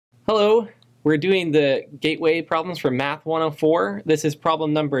Hello, we're doing the gateway problems for Math 104. This is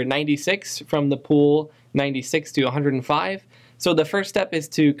problem number 96 from the pool 96 to 105. So the first step is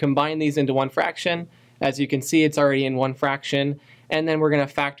to combine these into one fraction. As you can see, it's already in one fraction. And then we're going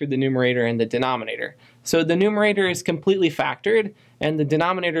to factor the numerator and the denominator. So the numerator is completely factored, and the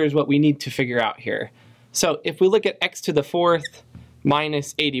denominator is what we need to figure out here. So if we look at x to the fourth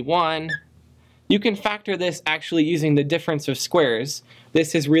minus 81, you can factor this actually using the difference of squares.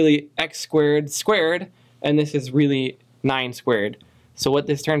 This is really x squared squared, and this is really 9 squared. So what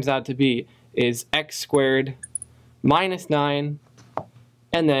this turns out to be is x squared minus 9,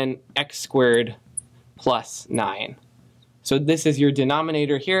 and then x squared plus 9. So this is your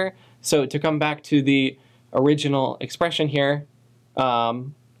denominator here. So to come back to the original expression here,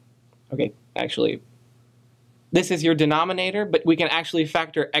 okay, actually, this is your denominator, but we can actually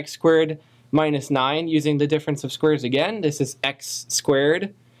factor x squared minus 9 using the difference of squares again. This is x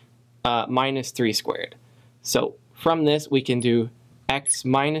squared minus 3 squared. So from this we can do x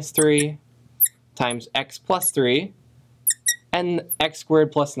minus 3 times x plus 3, and x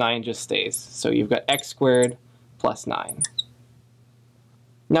squared plus 9 just stays. So you've got x squared plus 9.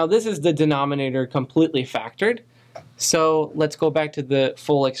 Now this is the denominator completely factored. So let's go back to the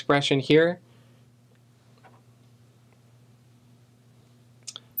full expression here.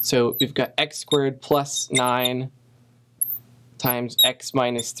 So we've got x squared plus 9 times x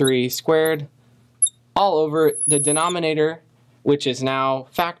minus 3 squared all over the denominator, which is now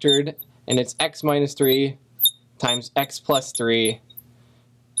factored, and it's x minus 3 times x plus 3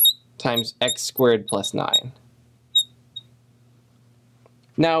 times x squared plus 9.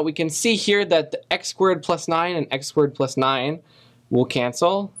 Now we can see here that the x squared plus 9 and x squared plus 9 will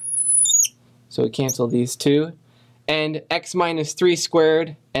cancel. So we cancel these two. And x minus 3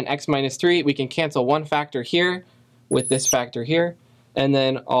 squared and x minus 3, we can cancel one factor here with this factor here. And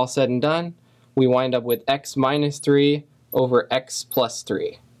then all said and done, we wind up with x minus 3 over x plus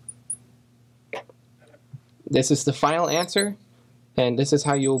 3. This is the final answer, and this is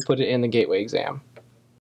how you will put it in the gateway exam.